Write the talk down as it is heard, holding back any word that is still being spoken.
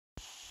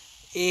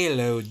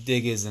Hello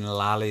diggers and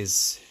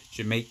lollies,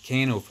 Jamaica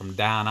Kano from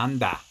down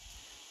under.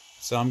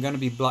 So I'm going to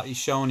be bloody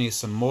showing you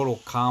some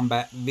Mortal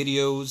Kombat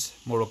videos,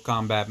 Mortal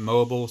Kombat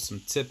Mobile,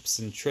 some tips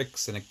and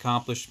tricks and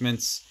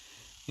accomplishments,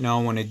 you know,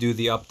 when they do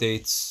the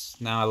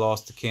updates. Now I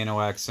lost the Kano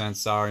accent,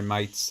 sorry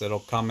mates, it'll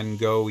come and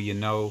go, you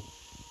know.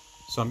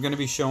 So I'm going to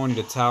be showing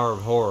you the Tower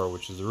of Horror,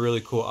 which is a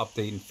really cool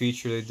update and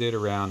feature they did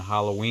around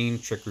Halloween,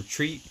 trick or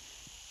treat.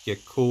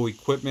 Get cool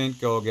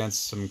equipment, go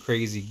against some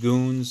crazy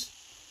goons.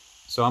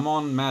 So I'm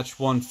on match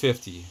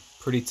 150,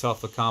 pretty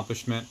tough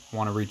accomplishment.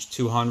 Want to reach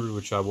 200,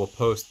 which I will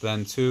post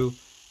then too.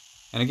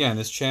 And again,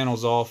 this channel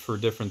is all for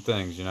different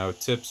things, you know,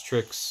 tips,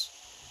 tricks,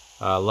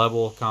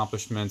 level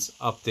accomplishments,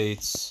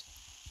 updates.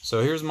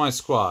 So here's my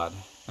squad,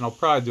 and I'll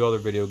probably do other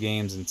video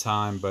games in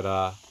time,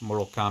 but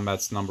Mortal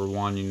Kombat's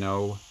 #1, you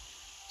know.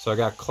 So I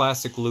got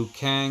Classic Liu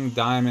Kang,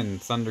 Damien,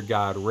 Thunder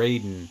God,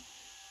 Raiden,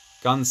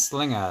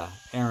 Gunslinger,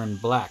 Erron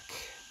Black,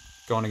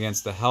 going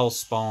against the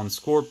Hellspawn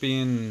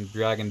Scorpion,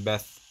 Dragon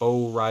Beth,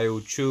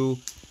 Ryu Chu.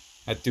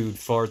 That dude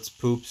farts,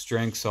 poops,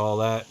 drinks, all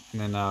that.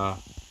 And then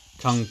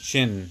Kung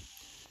Chin.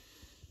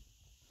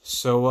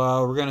 So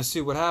we're going to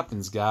see what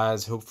happens,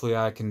 guys. Hopefully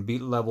I can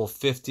beat level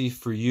 50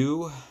 for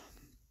you.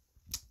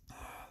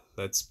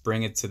 Let's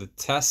bring it to the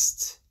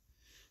test.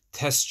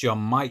 Test your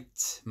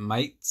might,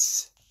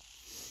 mates.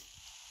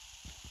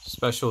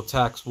 Special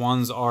attacks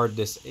 1s are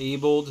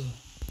disabled.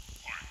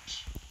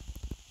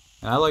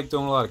 And I like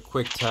doing a lot of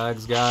quick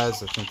tags,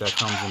 guys. I think that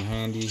comes in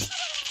handy.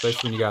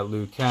 Especially when you got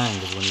Liu Kang,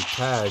 because when he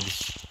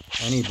tags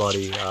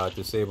anybody,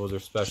 disables their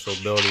special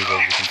abilities, as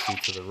you can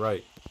see to the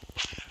right.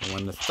 And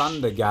when the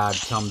Thunder God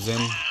comes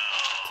in,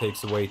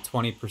 takes away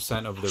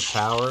 20% of their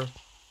power.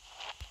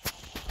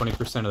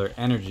 20% of their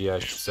energy, I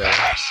should say.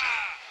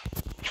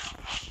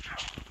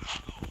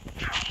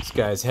 This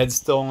guy's head's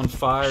still on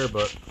fire,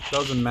 but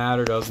doesn't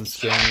matter, doesn't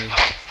scare me.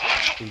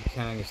 Liu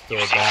Kang is still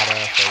a badass.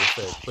 Like I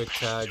said, quick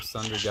tags,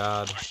 Thunder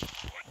God.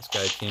 This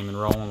guy came in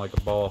rolling like a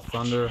ball of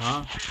thunder,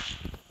 huh?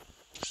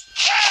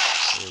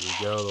 There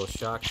we go, a little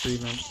shock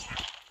treatment.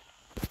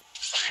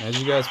 As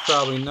you guys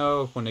probably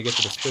know, when they get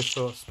to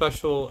the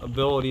special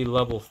ability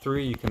level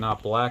 3, you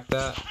cannot block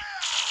that.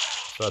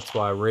 So that's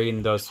why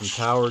Raiden does some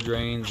power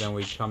drains, and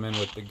we come in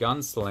with the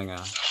Gunslinger.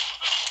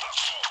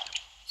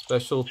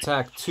 Special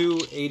attack 2,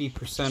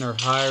 80%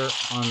 or higher,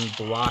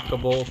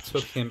 unblockable.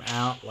 Took him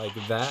out like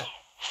that.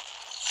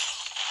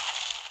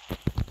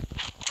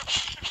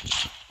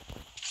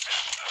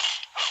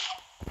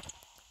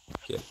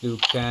 Get Liu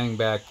Kang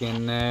back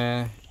in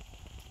there.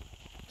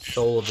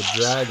 Soul of the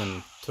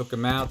Dragon. Took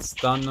him out,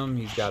 stunned him.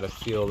 He's got to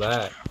feel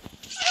that.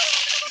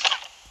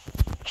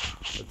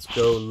 Let's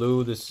go,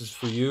 Liu. This is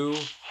for you.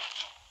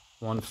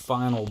 One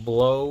final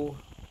blow.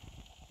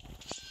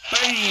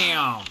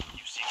 Bam!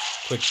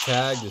 Quick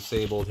tag.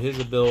 Disabled his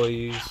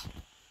abilities.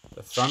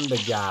 The Thunder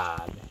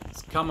God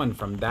is coming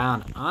from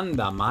down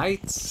under,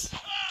 mates.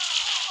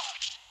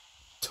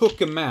 Took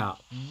him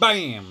out.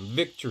 Bam!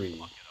 Victory.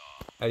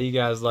 How do you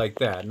guys like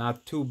that?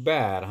 Not too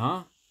bad,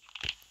 huh?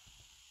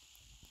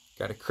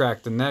 Got to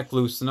crack the neck,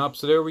 loosen up.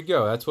 So there we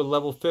go. That's what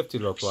level 50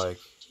 looked like.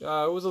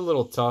 It was a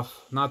little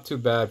tough. Not too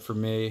bad for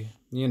me,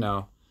 you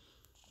know.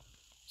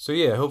 So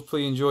yeah,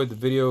 hopefully you enjoyed the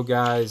video,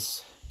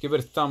 guys. Give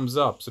it a thumbs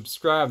up.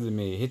 Subscribe to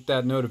me. Hit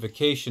that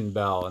notification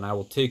bell, and I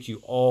will take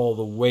you all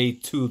the way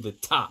to the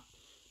top.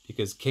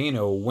 Because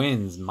Kano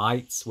wins,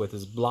 mates, with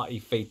his bloody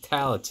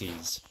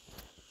fatalities.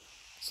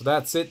 So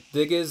that's it,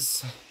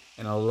 diggers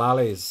and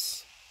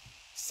lollies.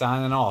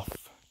 Signing off.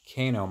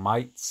 Kano,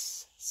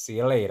 mates. See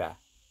you later.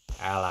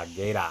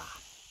 Alligator.